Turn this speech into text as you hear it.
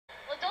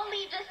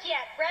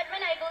yet.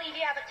 Redmond, I believe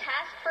you have a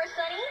task for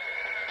Sunny.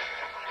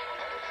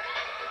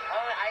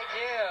 Oh, I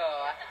do.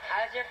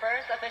 As your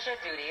first official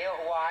duty,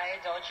 why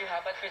don't you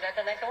help us present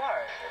the next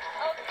award?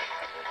 Oh.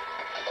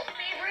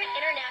 Favorite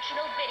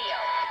international video?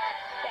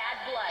 Bad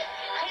Blood,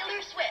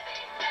 Taylor Swift.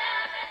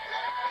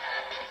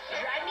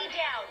 Drag Me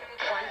Down,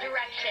 One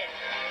Direction.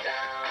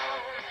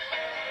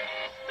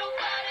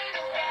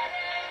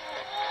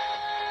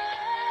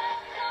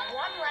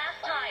 One Last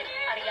Time,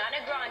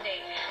 Ariana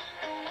Grande.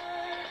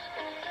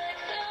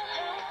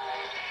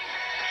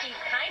 She's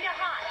Kinda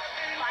Hot,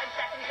 5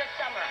 Seconds of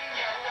Summer.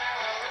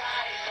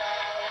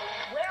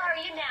 Where Are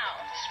You Now?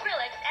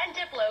 Skrillex and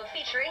Diplo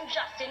featuring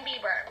Justin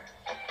Bieber.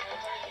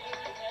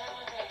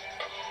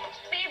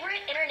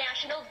 Favorite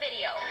international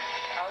video?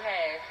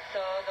 Okay, so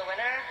the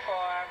winner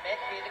for Mid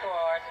Music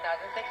Awards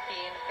 2016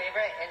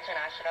 favorite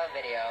international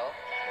video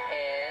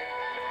is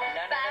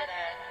none other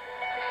than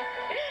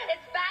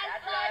It's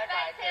Bad Blood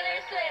by Taylor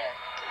Swift.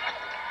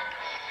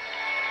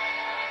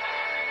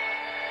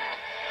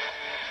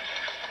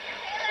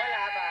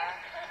 Wala ba?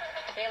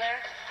 Taylor,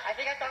 I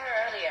think I saw her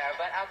earlier,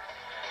 but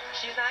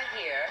she's not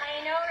here.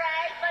 I know,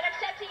 right? But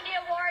accepting the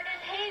award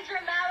is Hayes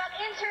Ramawak,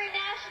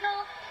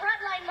 International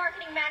Frontline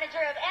Marketing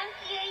Manager of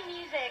MCA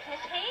Music.